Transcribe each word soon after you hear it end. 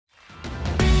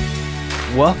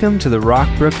Welcome to the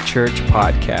Brook Church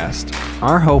podcast.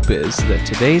 Our hope is that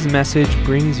today's message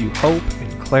brings you hope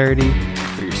and clarity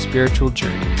for your spiritual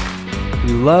journey.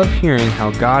 We love hearing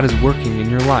how God is working in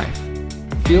your life.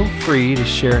 Feel free to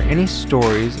share any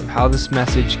stories of how this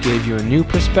message gave you a new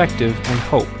perspective and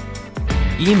hope.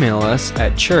 Email us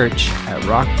at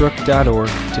church@rockbrook.org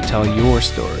to tell your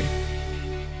story.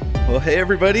 Well, hey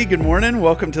everybody, good morning.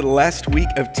 Welcome to the last week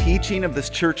of teaching of this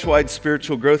church-wide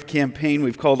spiritual growth campaign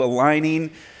we've called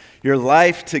Aligning Your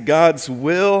Life to God's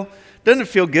Will. Doesn't it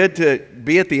feel good to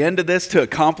be at the end of this, to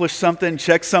accomplish something,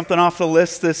 check something off the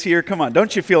list this year? Come on,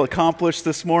 don't you feel accomplished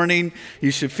this morning?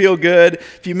 You should feel good.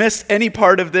 If you missed any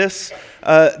part of this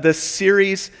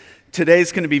series,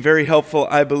 today's going to be very helpful,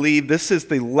 I believe. This is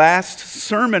the last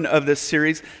sermon of this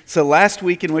series. It's the last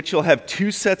week in which you'll have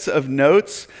two sets of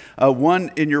notes.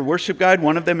 One in your worship guide.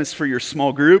 One of them is for your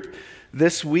small group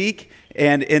this week.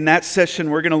 And in that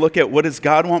session, we're going to look at what does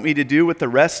God want me to do with the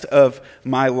rest of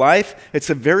my life.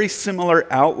 It's a very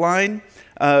similar outline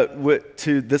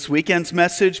to this weekend's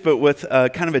message, but with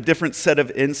kind of a different set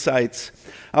of insights.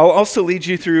 I'll also lead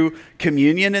you through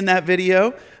communion in that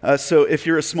video. So if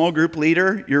you're a small group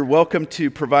leader, you're welcome to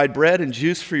provide bread and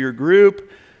juice for your group.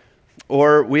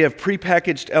 Or we have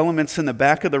prepackaged elements in the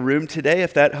back of the room today.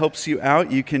 If that helps you out,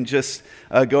 you can just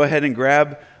go ahead and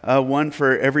grab one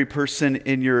for every person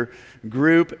in your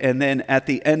group. And then at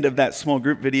the end of that small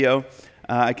group video,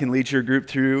 I can lead your group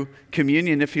through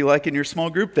communion if you like in your small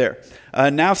group there.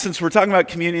 Now, since we're talking about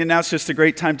communion, now it's just a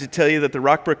great time to tell you that the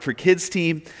Brook for Kids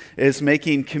team is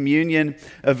making communion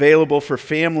available for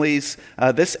families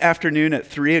this afternoon at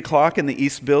 3 o'clock in the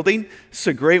East Building. It's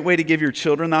a great way to give your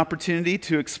children the opportunity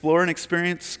to explore and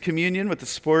experience communion with the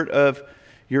support of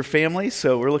your family.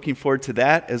 So we're looking forward to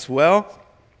that as well.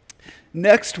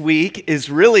 Next week is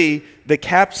really the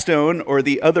capstone or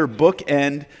the other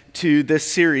bookend to this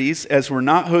series. As we're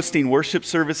not hosting worship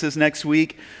services next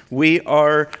week, we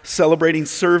are celebrating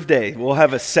Serve Day. We'll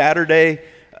have a Saturday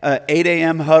 8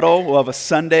 a.m. huddle. We'll have a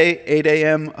Sunday 8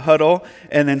 a.m. huddle,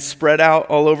 and then spread out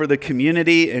all over the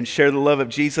community and share the love of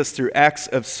Jesus through acts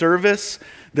of service.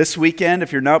 This weekend,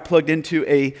 if you're not plugged into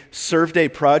a Serve Day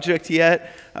project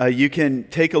yet, you can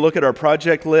take a look at our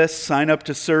project list, sign up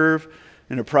to serve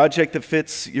in a project that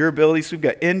fits your abilities. We've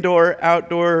got indoor,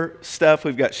 outdoor stuff.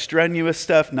 We've got strenuous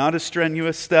stuff, not as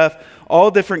strenuous stuff,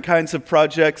 all different kinds of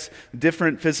projects,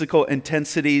 different physical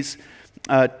intensities.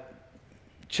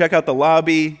 Check out the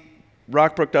lobby,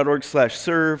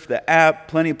 rockbrook.org/serve, the app,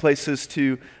 plenty of places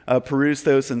to peruse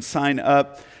those and sign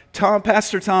up.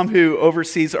 Pastor Tom, who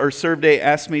oversees our Serve Day,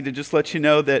 asked me to just let you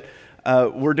know that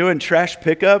we're doing trash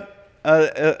pickup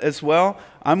as well.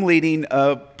 I'm leading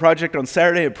a project on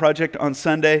Saturday, a project on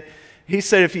Sunday. He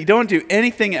said, if you don't do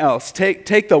anything else,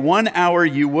 take the 1 hour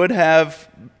you would have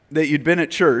that you'd been at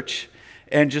church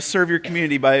and just serve your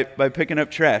community by picking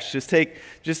up trash.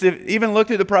 Even look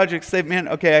through the project, say, man,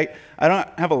 okay, I don't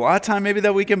have a lot of time maybe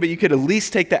that weekend, but you could at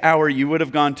least take the hour you would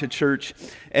have gone to church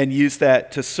and use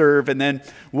that to serve. And then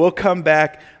we'll come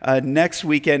back next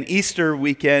weekend, Easter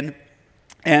weekend,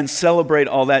 and celebrate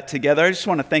all that together. I just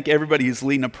want to thank everybody who's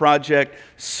leading a project,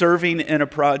 serving in a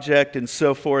project, and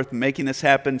so forth, making this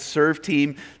happen. Serve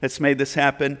team that's made this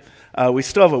happen. We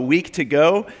still have a week to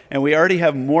go, and we already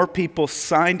have more people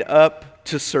signed up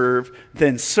to serve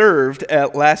than served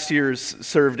at last year's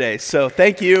Serve Day. So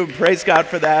thank you, and praise God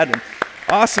for that, and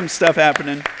awesome stuff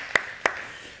happening.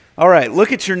 All right,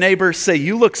 look at your neighbor, say,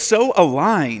 you look so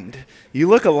aligned. You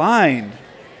look aligned.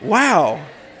 Wow.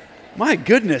 My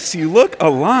goodness, you look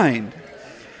aligned.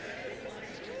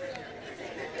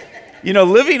 You know,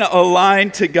 living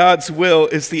aligned to God's will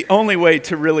is the only way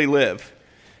to really live.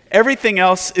 Everything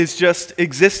else is just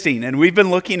existing. And we've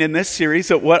been looking in this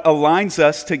series at what aligns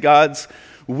us to God's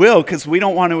will, because we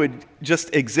don't want to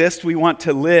just exist, we want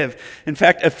to live. In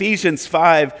fact, Ephesians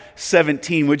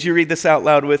 5:17, would you read this out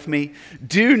loud with me?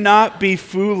 Do not be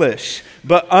foolish,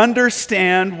 but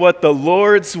understand what the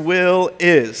Lord's will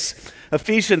is.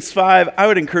 Ephesians 5, I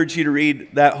would encourage you to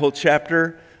read that whole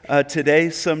chapter today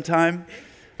sometime.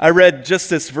 I read just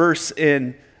this verse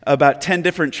in about 10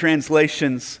 different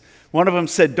translations. One of them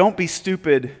said, don't be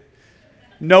stupid,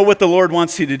 know what the Lord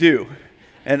wants you to do.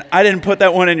 And I didn't put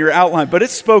that one in your outline, but it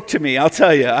spoke to me, I'll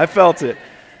tell you, I felt it.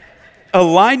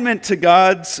 Alignment to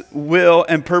God's will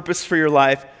and purpose for your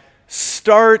life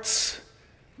starts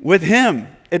with Him.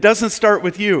 It doesn't start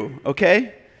with you,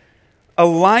 okay?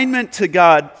 Alignment to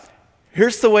God.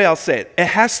 Here's the way I'll say it. It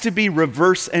has to be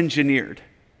reverse engineered.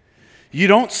 You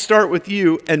don't start with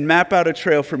you and map out a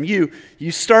trail from you.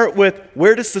 You start with,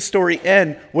 where does the story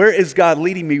end? Where is God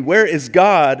leading me? Where is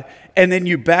God? And then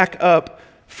you back up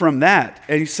from that.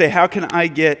 And you say, how can I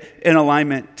get in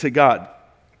alignment to God?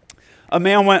 A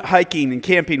man went hiking and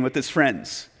camping with his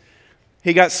friends.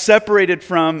 He got separated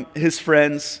from his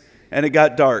friends, and it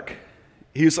got dark.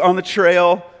 He was on the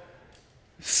trail,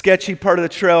 sketchy part of the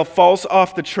trail, falls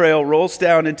off the trail, rolls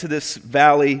down into this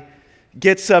valley,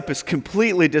 gets up, is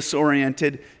completely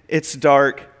disoriented. It's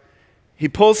dark. He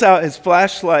pulls out his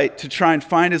flashlight to try and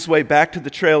find his way back to the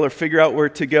trail or figure out where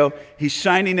to go. He's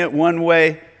shining it one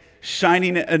way,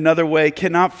 shining it another way,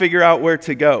 cannot figure out where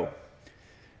to go.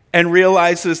 And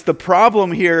realizes the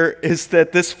problem here is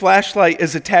that this flashlight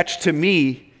is attached to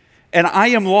me and I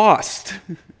am lost.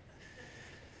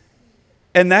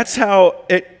 And that's how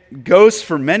it goes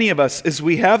for many of us, is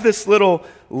we have this little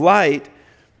light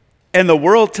and the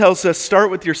world tells us, start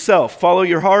with yourself, follow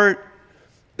your heart.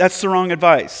 That's the wrong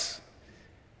advice.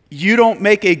 You don't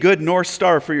make a good North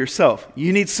Star for yourself.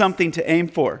 You need something to aim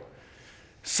for.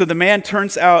 So the man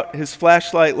turns out his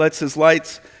flashlight, lets his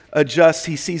lights adjust.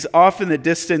 He sees off in the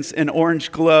distance an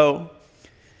orange glow.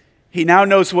 He now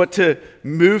knows what to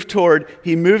move toward.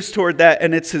 He moves toward that,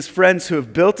 and it's his friends who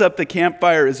have built up the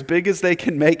campfire as big as they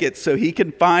can make it so he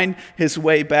can find his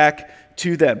way back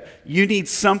to them. You need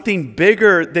something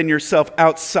bigger than yourself,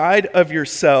 outside of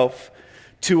yourself,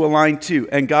 to align to,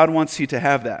 and God wants you to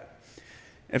have that.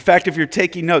 In fact, if you're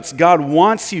taking notes, God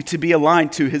wants you to be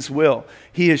aligned to His will.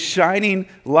 He is shining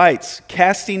lights,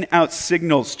 casting out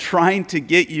signals, trying to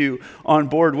get you on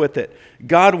board with it.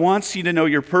 God wants you to know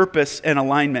your purpose and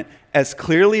alignment as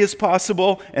clearly as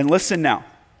possible, and listen now,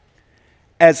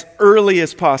 as early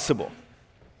as possible.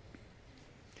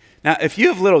 Now, if you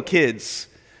have little kids,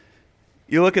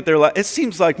 you look at their life, it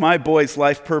seems like my boy's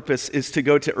life purpose is to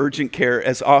go to urgent care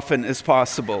as often as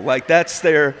possible. Like that's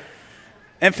their...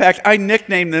 In fact, I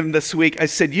nicknamed them this week. I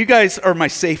said, you guys are my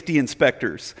safety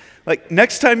inspectors. Like,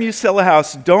 next time you sell a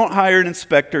house, don't hire an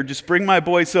inspector. Just bring my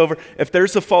boys over. If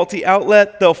there's a faulty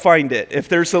outlet, they'll find it. If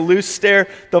there's a loose stair,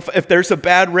 if there's a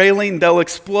bad railing, they'll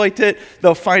exploit it.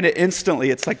 They'll find it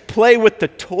instantly. It's like, play with the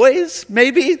toys,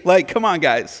 maybe? Like, come on,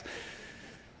 guys.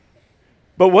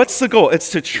 But what's the goal?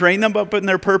 It's to train them up in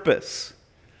their purpose.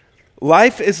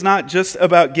 Life is not just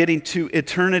about getting to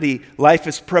eternity. Life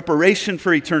is preparation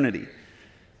for eternity.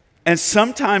 And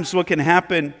sometimes what can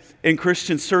happen in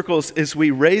Christian circles is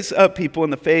we raise up people in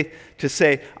the faith to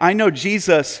say, I know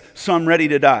Jesus, so I'm ready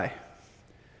to die.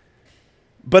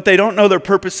 But they don't know their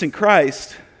purpose in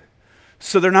Christ,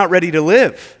 so they're not ready to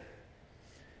live.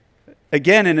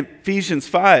 Again, in Ephesians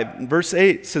 5, verse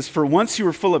 8, it says, for once you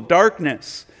were full of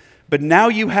darkness, but now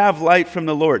you have light from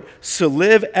the Lord. So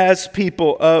live as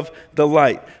people of the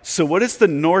light. So what is the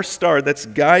North Star that's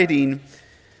guiding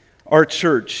our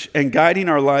church and guiding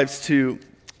our lives to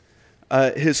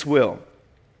His will?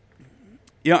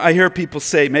 You know, I hear people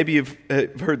say, maybe you've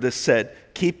heard this said,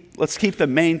 let's keep the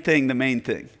main thing the main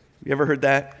thing. You ever heard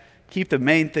that? Keep the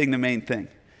main thing the main thing.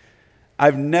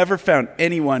 I've never found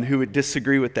anyone who would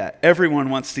disagree with that. Everyone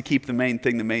wants to keep the main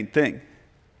thing the main thing.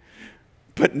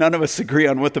 But none of us agree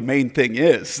on what the main thing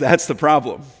is. That's the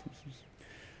problem.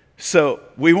 So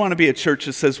we want to be a church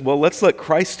that says, well, let's let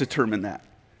Christ determine that.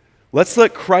 Let's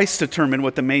let Christ determine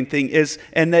what the main thing is,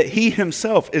 and that He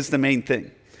Himself is the main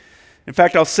thing. In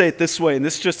fact, I'll say it this way, and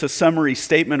this is just a summary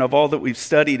statement of all that we've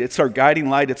studied. It's our guiding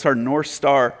light. It's our North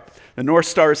Star. The North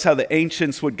Star is how the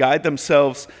ancients would guide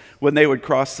themselves when they would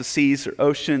cross the seas or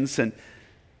oceans, and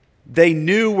they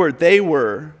knew where they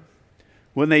were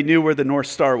when they knew where the North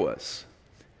Star was.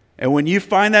 And when you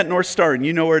find that North Star and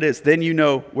you know where it is, then you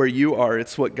know where you are.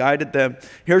 It's what guided them.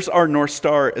 Here's our North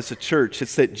Star as a church.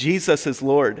 It's that Jesus is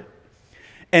Lord.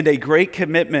 And a great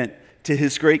commitment to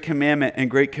His great commandment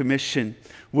and great commission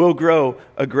will grow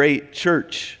a great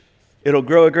church. It'll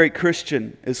grow a great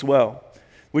Christian as well.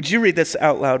 Would you read this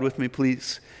out loud with me,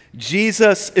 please?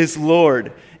 Jesus is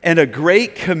Lord, and a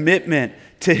great commitment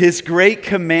to His great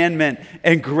commandment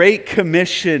and great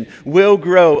commission will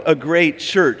grow a great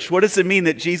church. What does it mean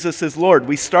that Jesus is Lord?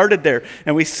 We started there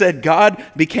and we said God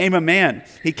became a man.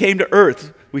 He came to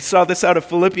earth. We saw this out of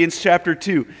Philippians chapter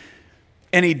 2.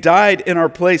 And He died in our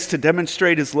place to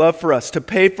demonstrate His love for us, to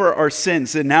pay for our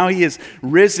sins. And now He is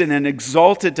risen and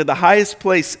exalted to the highest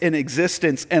place in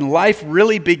existence. And life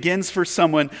really begins for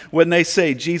someone when they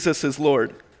say Jesus is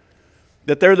Lord.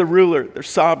 That they're the ruler, they're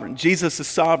sovereign. Jesus is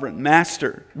sovereign,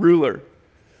 master, ruler.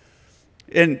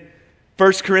 In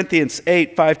 1 Corinthians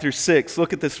 8, 5 through 6,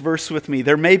 look at this verse with me.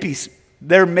 There may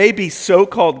be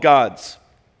so-called gods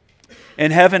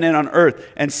in heaven and on earth,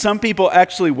 and some people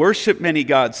actually worship many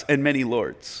gods and many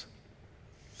lords.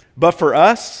 But for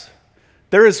us,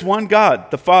 there is one God,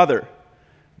 the Father,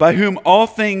 by whom all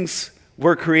things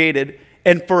were created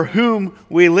and for whom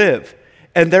we live.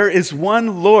 And there is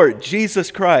one Lord,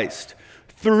 Jesus Christ,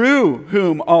 through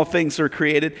whom all things are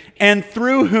created and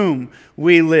through whom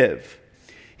we live.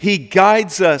 He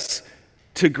guides us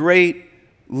to great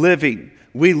living.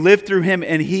 We live through him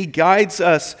and he guides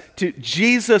us to,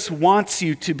 Jesus wants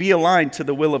you to be aligned to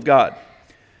the will of God.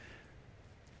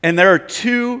 And there are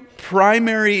two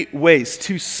primary ways,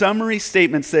 two summary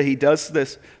statements that he does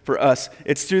this for us.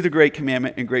 It's through the Great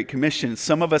Commandment and Great Commission.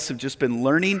 Some of us have just been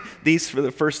learning these for the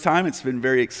first time. It's been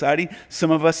very exciting. Some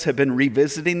of us have been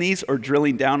revisiting these or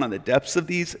drilling down on the depths of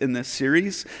these in this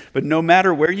series. But no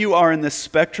matter where you are in the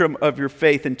spectrum of your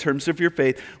faith, in terms of your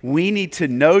faith, we need to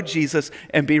know Jesus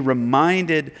and be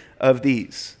reminded of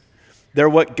these. They're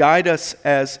what guide us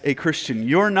as a Christian.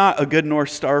 You're not a good North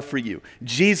Star for you.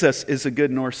 Jesus is a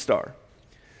good North Star.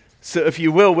 So if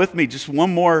you will, with me, just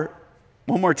one more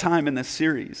time in this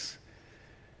series.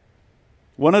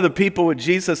 One of the people with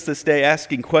Jesus this day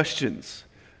asking questions,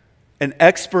 an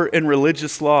expert in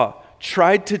religious law,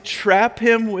 tried to trap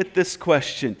him with this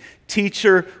question.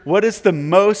 Teacher, what is the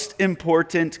most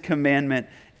important commandment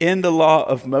in the law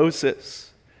of Moses?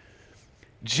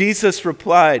 Jesus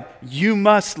replied, you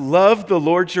must love the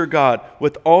Lord your God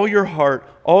with all your heart,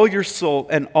 all your soul,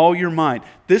 and all your mind.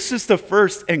 This is the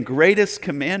first and greatest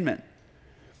commandment.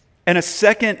 And a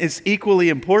second is equally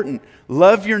important.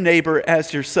 Love your neighbor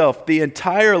as yourself. The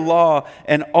entire law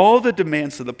and all the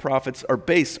demands of the prophets are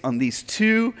based on these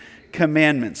two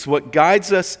commandments. What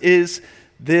guides us is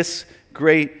this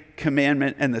great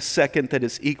commandment, and the second that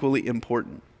is equally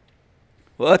important.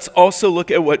 Well, let's also look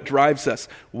at what drives us.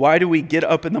 Why do we get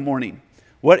up in the morning?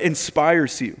 What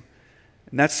inspires you?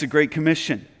 And that's the Great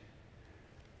Commission.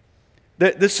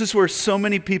 This is where so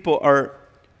many people are,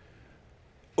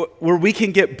 where we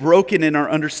can get broken in our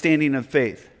understanding of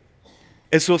faith.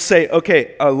 Is we'll say,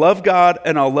 okay, I love God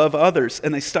and I'll love others.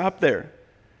 And they stop there.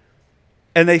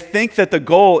 And they think that the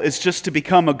goal is just to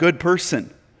become a good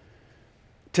person.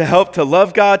 To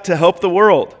love God, to help the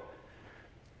world.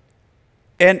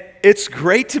 And it's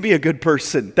great to be a good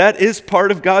person. That is part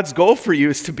of God's goal for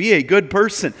you, is to be a good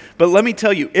person. But let me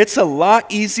tell you, it's a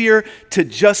lot easier to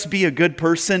just be a good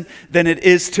person than it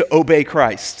is to obey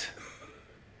Christ.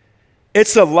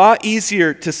 It's a lot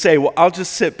easier to say, well, I'll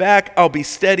just sit back, I'll be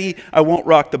steady, I won't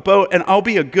rock the boat, and I'll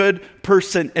be a good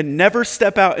person and never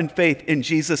step out in faith in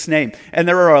Jesus' name. And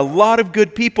there are a lot of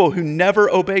good people who never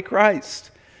obey Christ.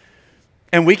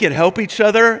 And we can help each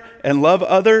other and love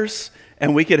others.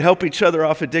 And we could help each other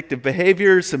off addictive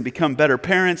behaviors and become better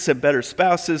parents and better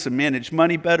spouses and manage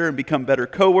money better and become better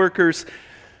coworkers.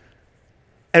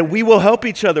 And we will help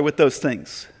each other with those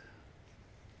things.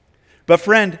 But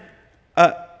friend,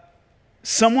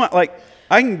 somewhat like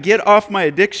I can get off my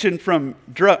addiction from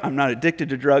drugs. I'm not addicted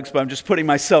to drugs, but I'm just putting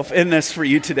myself in this for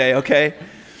you today, okay?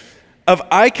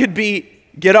 I could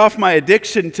get off my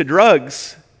addiction to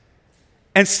drugs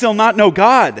and still not know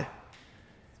God.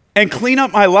 And clean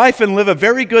up my life and live a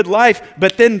very good life,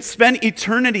 but then spend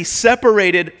eternity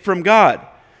separated from God.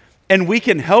 And we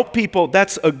can help people,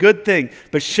 that's a good thing.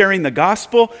 But sharing the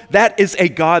gospel, that is a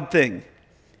God thing.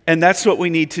 And that's what we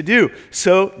need to do.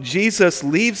 So Jesus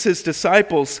leaves his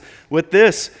disciples with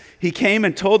this. He came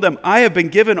and told them, I have been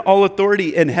given all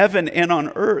authority in heaven and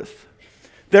on earth.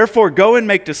 Therefore, go and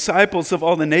make disciples of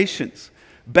all the nations,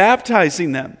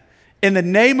 baptizing them in the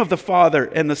name of the Father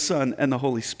and the Son and the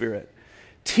Holy Spirit.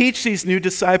 Teach these new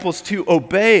disciples to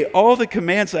obey all the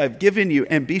commands I have given you,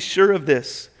 and be sure of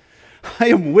this: I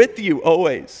am with you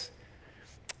always,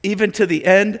 even to the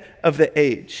end of the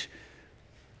age.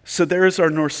 So there is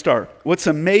our North Star. What's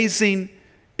amazing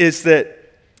is that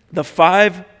the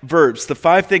 5 verbs, the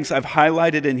 5 things I've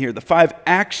highlighted in here, the 5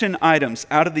 action items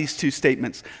out of these 2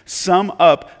 statements sum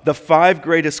up the 5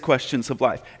 greatest questions of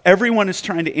life. Everyone is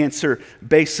trying to answer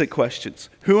basic questions.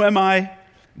 Who am I?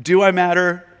 Do I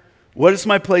matter? What is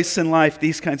my place in life?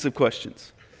 These kinds of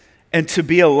questions. And to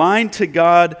be aligned to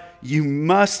God, you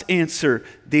must answer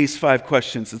these 5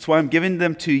 questions. That's why I'm giving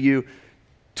them to you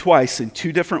twice in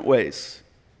 2 different ways,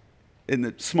 in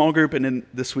the small group and in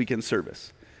this weekend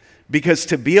service. Because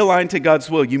to be aligned to God's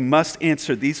will, you must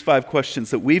answer these 5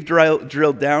 questions that we've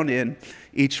drilled down in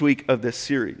each week of this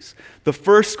series. The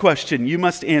first question you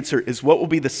must answer is, what will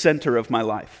be the center of my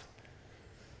life?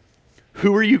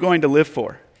 Who are you going to live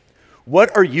for?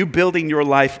 What are you building your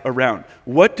life around?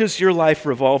 What does your life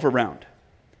revolve around?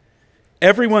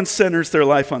 Everyone centers their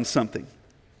life on something.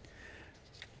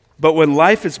 But when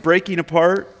life is breaking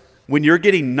apart, when you're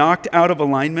getting knocked out of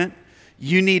alignment,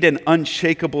 you need an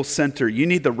unshakable center. You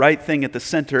need the right thing at the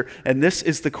center. And this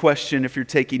is the question, if you're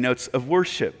taking notes, of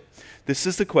worship. This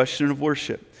is the question of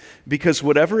worship. Because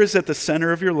whatever is at the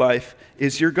center of your life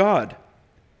is your God.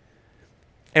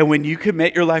 And when you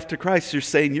commit your life to Christ, you're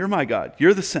saying, you're my God.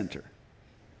 You're the center.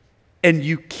 And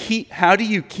how do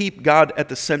you keep God at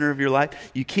the center of your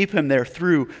life? You keep him there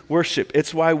through worship.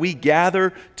 It's why we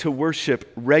gather to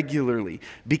worship regularly.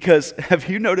 Because have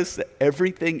you noticed that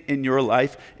everything in your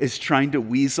life is trying to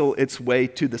weasel its way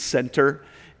to the center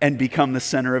and become the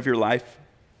center of your life?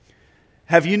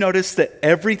 Have you noticed that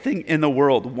everything in the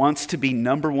world wants to be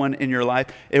number one in your life?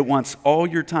 It wants all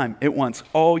your time. It wants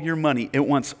all your money. It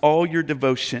wants all your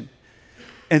devotion.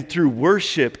 And through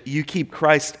worship, you keep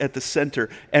Christ at the center.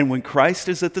 And when Christ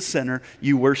is at the center,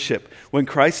 you worship. When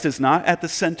Christ is not at the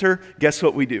center, guess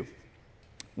what we do?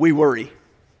 We worry.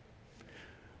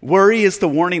 Worry is the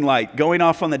warning light going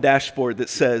off on the dashboard that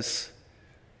says,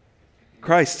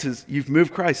 you've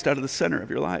moved Christ out of the center of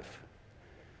your life.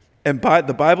 And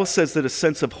the Bible says that a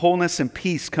sense of wholeness and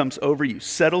peace comes over you,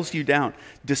 settles you down,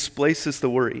 displaces the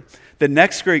worry. The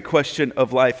next great question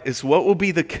of life is, what will be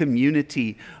the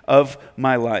community of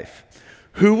my life?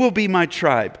 Who will be my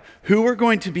tribe? Who are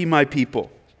going to be my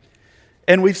people?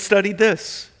 And we've studied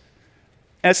this.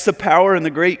 That's the power and the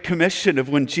great commission of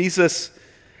when Jesus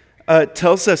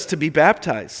tells us to be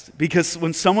baptized. Because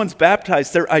when someone's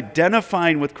baptized, they're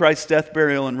identifying with Christ's death,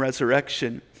 burial, and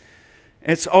resurrection.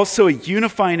 It's also a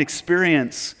unifying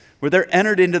experience where they're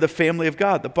entered into the family of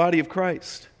God, the body of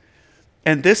Christ.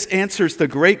 And this answers the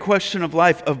great question of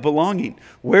life, of belonging.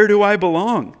 Where do I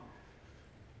belong?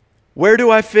 Where do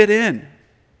I fit in?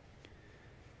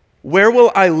 Where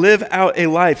will I live out a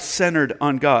life centered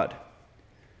on God?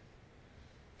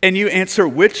 And you answer,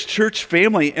 which church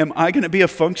family am I going to be a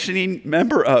functioning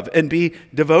member of and be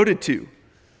devoted to?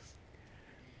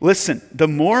 Listen, the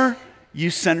more you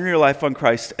center your life on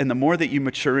Christ, and the more that you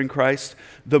mature in Christ,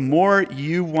 the more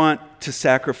you want to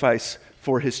sacrifice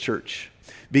for his church.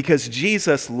 Because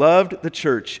Jesus loved the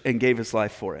church and gave his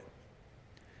life for it.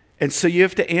 And so you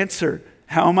have to answer,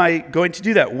 how am I going to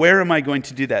do that? Where am I going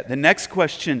to do that? The next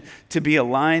question to be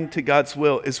aligned to God's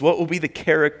will is, what will be the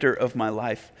character of my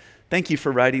life? Thank you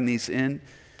for writing these in.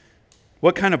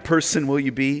 What kind of person will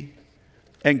you be?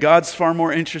 And God's far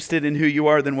more interested in who you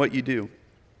are than what you do.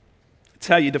 It's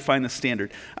how you define the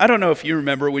standard. I don't know if you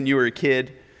remember when you were a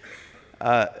kid.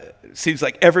 It seems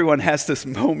like everyone has this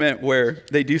moment where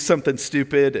they do something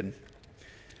stupid and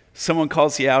someone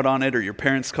calls you out on it, or your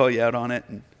parents call you out on it.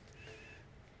 And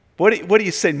what do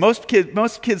you say? Most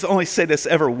kids only say this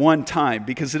ever one time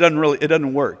because it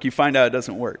doesn't work. You find out it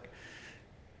doesn't work.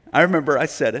 I remember I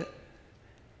said it.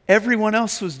 Everyone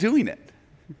else was doing it.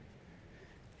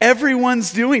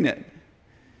 Everyone's doing it.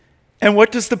 And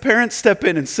what does the parent step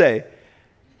in and say?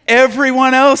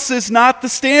 Everyone else is not the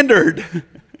standard.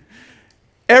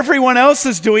 Everyone else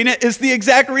is doing it is the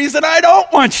exact reason I don't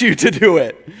want you to do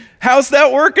it. How's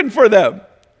that working for them?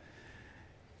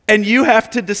 And you have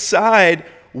to decide,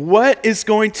 what is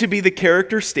going to be the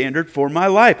character standard for my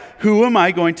life? Who am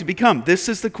I going to become? This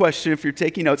is the question, if you're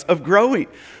taking notes, of growing.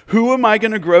 Who am I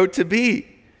going to grow to be?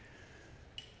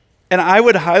 And I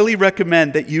would highly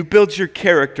recommend that you build your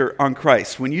character on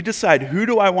Christ. When you decide, who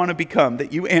do I want to become,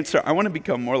 that you answer, I want to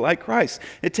become more like Christ.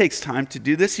 It takes time to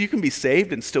do this. You can be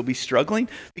saved and still be struggling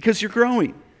because you're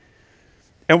growing.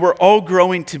 And we're all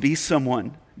growing to be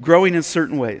someone, growing in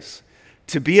certain ways.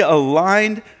 To be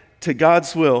aligned to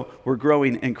God's will, we're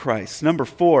growing in Christ. Number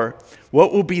 4,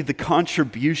 what will be the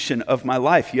contribution of my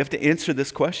life? You have to answer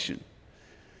this question.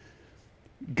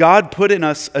 God put in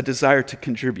us a desire to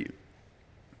contribute.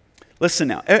 Listen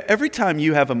now, every time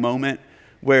you have a moment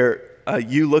where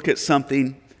you look at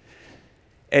something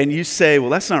and you say,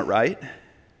 well, that's not right,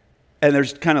 and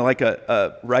there's kind of like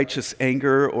a righteous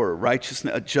anger or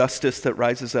a justice that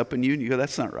rises up in you, and you go,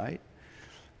 that's not right.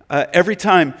 Every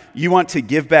time you want to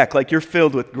give back, like you're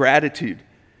filled with gratitude,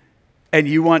 and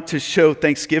you want to show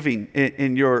thanksgiving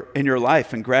in your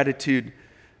life and gratitude,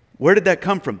 where did that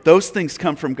come from? Those things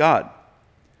come from God.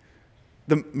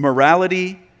 The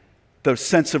morality, the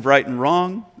sense of right and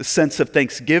wrong, the sense of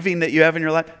thanksgiving that you have in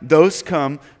your life, those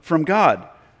come from God.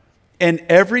 And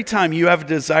every time you have a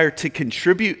desire to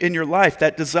contribute in your life,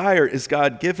 that desire is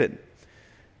God-given.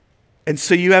 And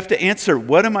so you have to answer,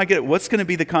 what's going to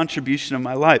be the contribution of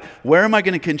my life? Where am I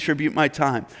going to contribute my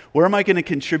time? Where am I going to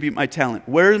contribute my talent?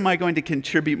 Where am I going to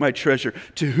contribute my treasure?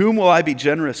 To whom will I be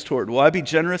generous toward? Will I be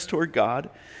generous toward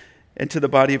God and to the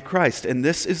body of Christ? And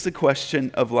this is the question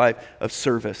of life, of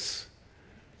service.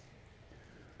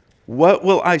 What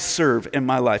will I serve in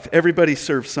my life? Everybody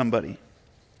serves somebody.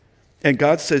 And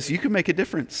God says you can make a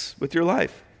difference with your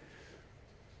life.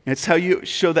 And it's how you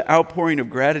show the outpouring of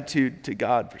gratitude to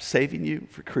God for saving you,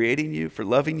 for creating you, for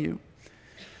loving you.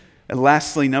 And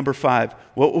lastly, number 5,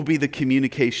 what will be the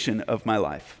communication of my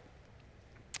life?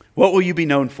 What will you be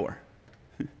known for?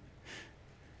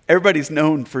 Everybody's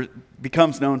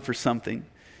becomes known for something.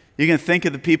 You can think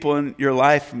of the people in your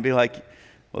life and be like,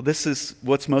 well, this is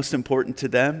what's most important to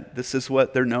them. This is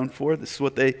what they're known for. This is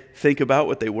what they think about,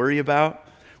 what they worry about.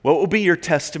 What will be your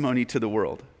testimony to the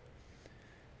world?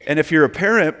 And if you're a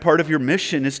parent, part of your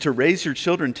mission is to raise your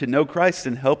children to know Christ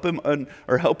and help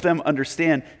them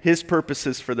understand His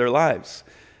purposes for their lives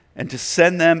and to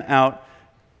send them out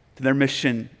to their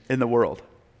mission in the world.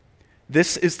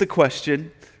 This is the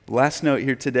question, last note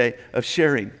here today, of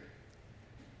sharing.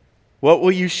 What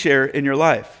will you share in your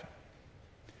life?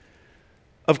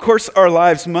 Of course, our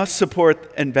lives must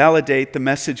support and validate the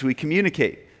message we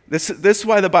communicate. This is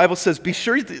why the Bible says, be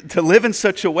sure to live in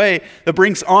such a way that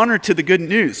brings honor to the good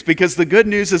news, because the good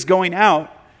news is going out.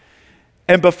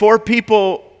 And before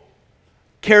people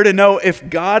care to know if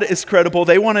God is credible,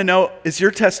 they want to know, is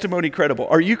your testimony credible?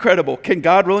 Are you credible? Can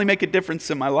God really make a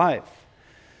difference in my life?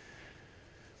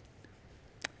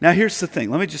 Now, here's the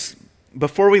thing.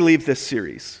 Before we leave this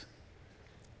series,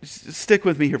 just stick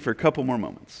with me here for a couple more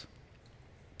moments.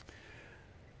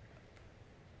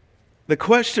 The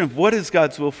question of what is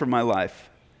God's will for my life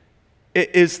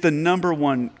is the number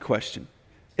one question.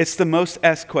 It's the most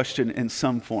asked question in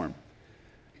some form.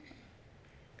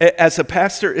 As a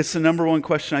pastor, it's the number one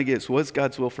question I get is, what is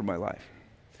God's will for my life?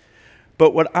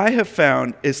 But what I have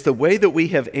found is the way that we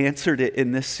have answered it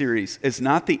in this series is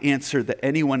not the answer that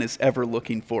anyone is ever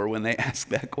looking for when they ask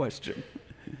that question.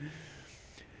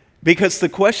 Because the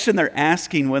question they're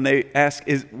asking when they ask,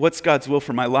 is what's God's will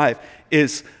for my life,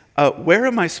 is where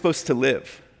am I supposed to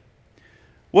live?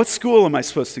 What school am I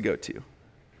supposed to go to?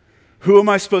 Who am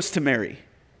I supposed to marry?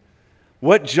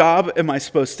 What job am I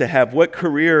supposed to have? What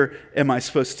career am I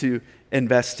supposed to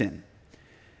invest in?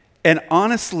 And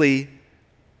honestly,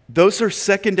 those are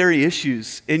secondary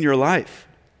issues in your life.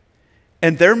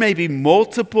 And there may be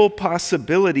multiple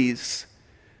possibilities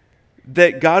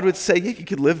that God would say, yeah, you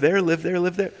could live there, live there,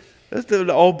 live there. That would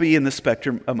all be in the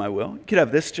spectrum of my will. You could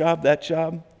have this job, that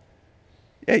job.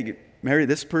 Yeah, you could marry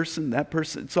this person, that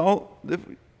person. It's all,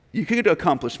 you could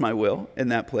accomplish my will in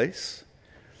that place.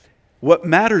 What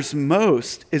matters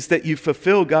most is that you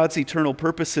fulfill God's eternal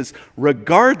purposes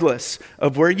regardless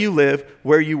of where you live,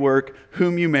 where you work,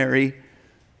 whom you marry,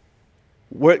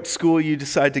 what school you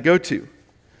decide to go to.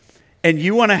 And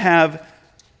you want to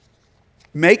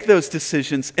make those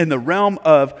decisions in the realm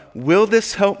of, will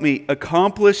this help me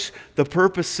accomplish the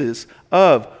purposes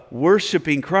of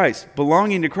worshiping Christ,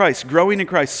 belonging to Christ, growing in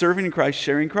Christ, serving in Christ,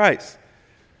 sharing Christ?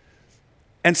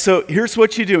 And so here's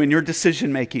what you do in your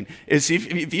decision making is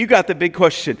if you got the big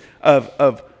question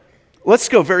of let's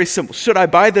go very simple. Should I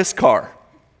buy this car?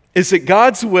 Is it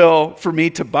God's will for me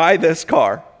to buy this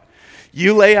car?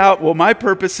 You lay out, well, my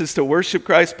purpose is to worship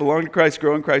Christ, belong to Christ,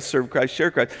 grow in Christ, serve Christ,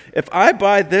 share Christ. If I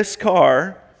buy this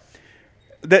car,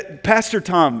 that Pastor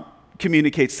Tom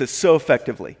communicates this so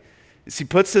effectively. He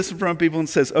puts this in front of people and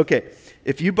says, okay,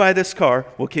 if you buy this car,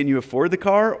 well, can you afford the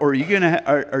car, or are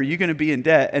you gonna be in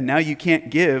debt and now you can't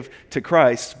give to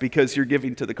Christ because you're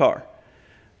giving to the car?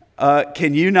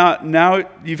 Can you not, now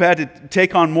you've had to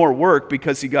take on more work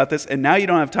because you got this, and now you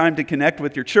don't have time to connect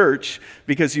with your church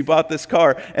because you bought this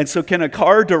car. And so can a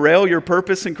car derail your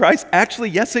purpose in Christ? Actually,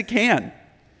 yes, it can.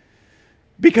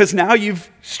 Because now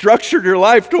you've structured your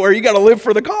life to where you got to live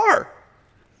for the car.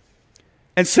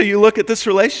 And so you look at this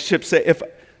relationship, say,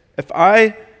 if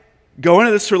I go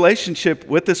into this relationship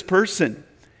with this person,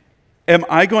 am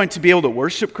I going to be able to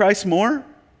worship Christ more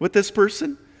with this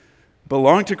person?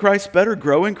 Belong to Christ better,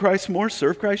 grow in Christ more,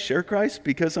 serve Christ, share Christ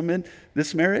because I'm in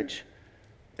this marriage?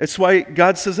 It's why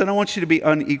God says, I don't want you to be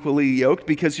unequally yoked,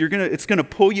 because it's going to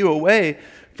pull you away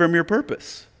from your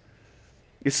purpose.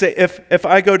 You say, if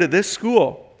I go to this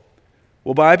school,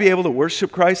 will I be able to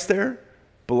worship Christ there?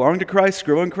 Belong to Christ,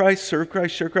 grow in Christ, serve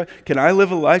Christ, share Christ? Can I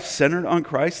live a life centered on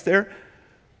Christ there?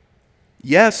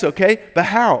 Yes, okay, but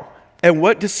how? And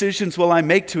what decisions will I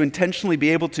make to intentionally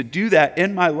be able to do that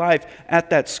in my life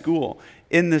at that school,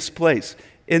 in this place,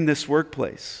 in this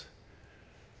workplace?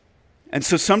 And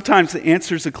so sometimes the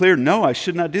answer is a clear, no, I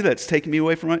should not do that. It's taking me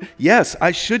away from my, yes,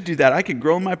 I should do that. I can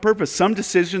grow in my purpose. Some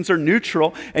decisions are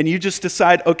neutral and you just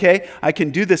decide, okay, I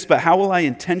can do this, but how will I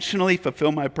intentionally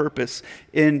fulfill my purpose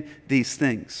in these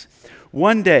things?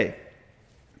 One day,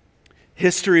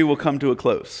 history will come to a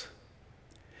close.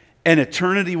 And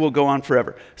eternity will go on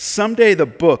forever. Someday the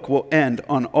book will end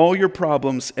on all your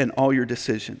problems and all your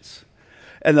decisions.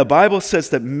 And the Bible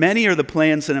says that many are the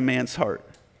plans in a man's heart,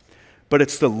 but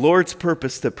it's the Lord's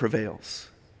purpose that prevails.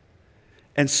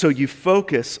 And so you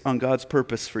focus on God's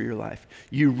purpose for your life.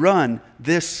 You run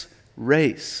this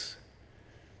race.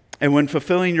 And when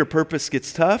fulfilling your purpose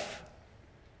gets tough,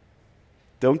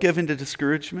 don't give in to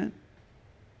discouragement.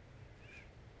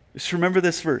 Just remember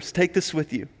this verse. Take this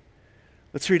with you.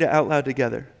 Let's read it out loud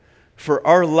together. For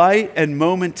our light and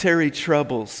momentary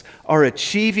troubles are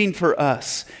achieving for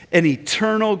us an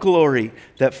eternal glory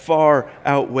that far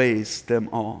outweighs them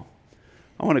all.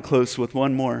 I want to close with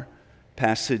one more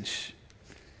passage.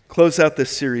 Close out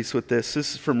this series with this.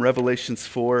 This is from Revelations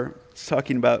 4. It's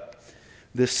talking about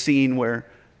this scene where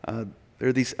there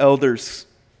are these elders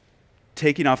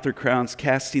taking off their crowns,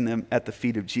 casting them at the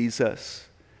feet of Jesus.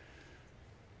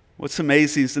 What's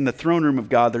amazing is in the throne room of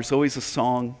God, there's always a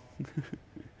song.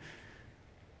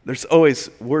 There's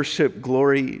always worship,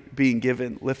 glory being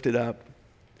given, lifted up.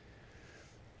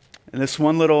 And this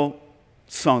one little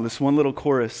song, this one little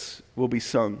chorus will be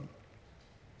sung.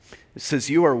 It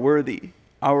says, "You are worthy,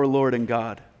 our Lord and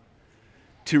God,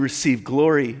 to receive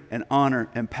glory and honor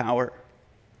and power.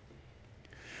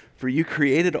 For you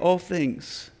created all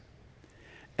things,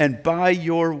 and by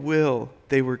your will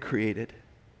they were created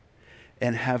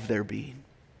and have their being.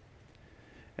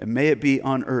 And may it be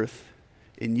on earth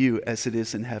in you as it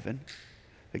is in heaven,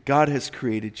 that God has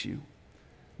created you.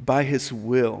 By his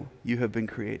will you have been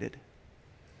created.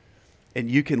 And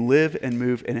you can live and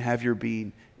move and have your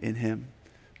being in him."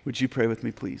 Would you pray with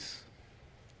me, please?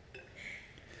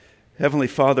 Heavenly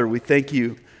Father, we thank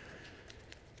you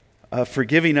for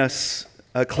giving us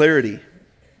clarity.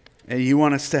 And you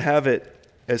want us to have it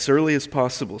as early as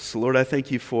possible. So Lord, I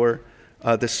thank you for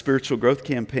this spiritual growth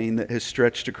campaign that has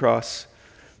stretched across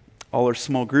all our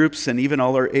small groups and even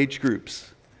all our age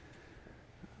groups.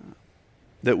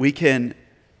 That we can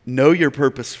know your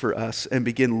purpose for us and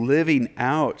begin living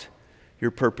out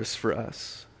your purpose for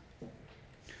us.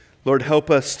 Lord, help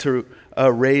us to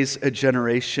raise a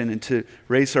generation and to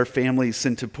raise our families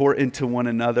and to pour into one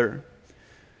another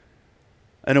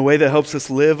in a way that helps us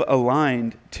live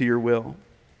aligned to your will.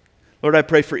 Lord, I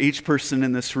pray for each person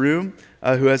in this room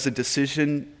who has a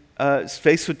decision, is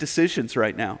faced with decisions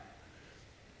right now.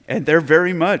 And they're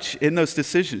very much in those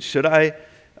decisions. Should I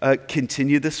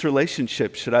continue this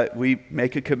relationship? Should we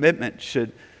make a commitment?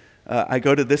 Should I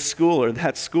go to this school or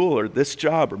this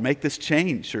job or make this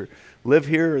change or live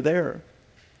here or there?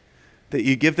 That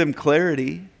you give them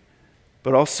clarity,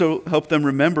 but also help them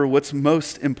remember what's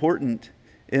most important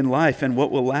in life and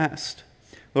what will last.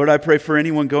 Lord, I pray for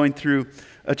anyone going through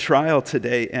a trial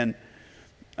today and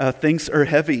things are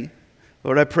heavy.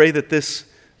 Lord, I pray that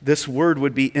this word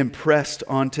would be impressed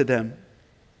onto them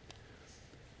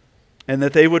and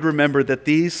that they would remember that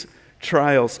these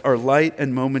trials are light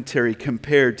and momentary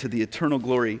compared to the eternal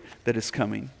glory that is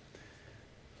coming.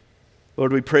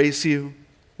 Lord, we praise you.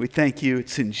 We thank you.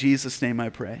 It's in Jesus' name I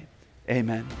pray.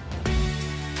 Amen.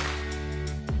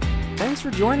 Thanks for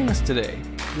joining us today.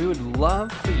 We would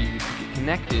love for you to get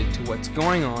connected to what's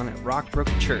going on at Rockbrook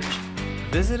Church.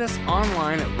 Visit us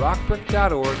online at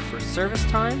rockbrook.org for service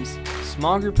times,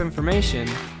 small group information,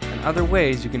 and other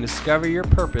ways you can discover your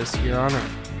purpose here on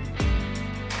earth.